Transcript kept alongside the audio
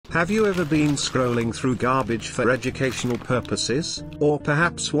Have you ever been scrolling through garbage for educational purposes, or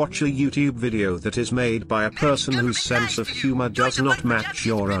perhaps watch a YouTube video that is made by a person whose sense of humor does not match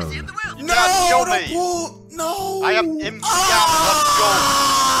your own? No! No! I am let's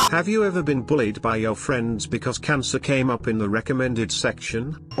go! Have you ever been bullied by your friends because cancer came up in the recommended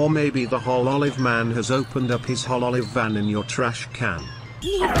section? Or maybe the whole olive man has opened up his whole olive van in your trash can?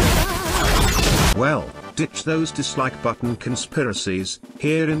 Well, ditch those dislike button conspiracies.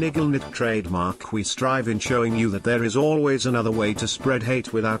 Here in Igelknytt Trademark we strive in showing you that there is always another way to spread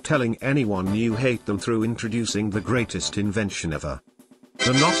hate without telling anyone you hate them through introducing the greatest invention ever.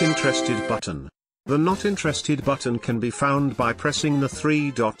 The Not Interested button. The Not Interested button can be found by pressing the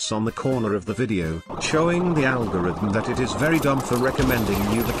 3 dots on the corner of the video, showing the algorithm that it is very dumb for recommending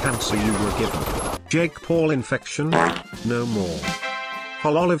you the cancer you were given. Jake Paul infection? No more.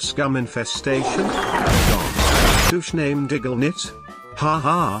 Whole olive scum infestation? Gone. Douche named Igelknytt?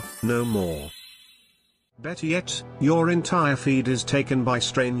 Haha, no more. Better yet, your entire feed is taken by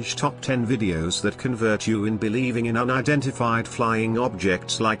strange top 10 videos that convert you in believing in unidentified flying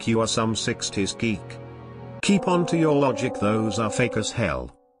objects like you are some 60s geek. Keep on to your logic, those are fake as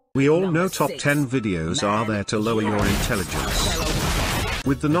hell. We all know top 10 videos are there to lower your intelligence.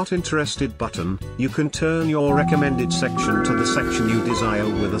 With the Not Interested button, you can turn your recommended section to the section you desire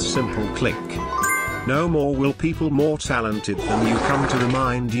with a simple click. No more will people more talented than you come to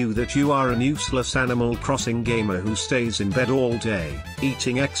remind you that you are an useless Animal Crossing gamer who stays in bed all day,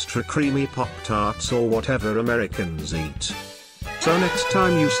 eating extra creamy Pop-Tarts or whatever Americans eat. So next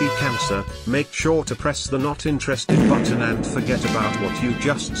time you see cancer, make sure to press the Not Interested button and forget about what you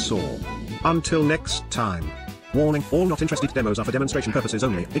just saw. Until next time. Warning, all Not Interested demos are for demonstration purposes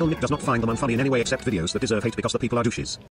only. Igelknytt does not find them unfunny in any way except videos that deserve hate because the people are douches.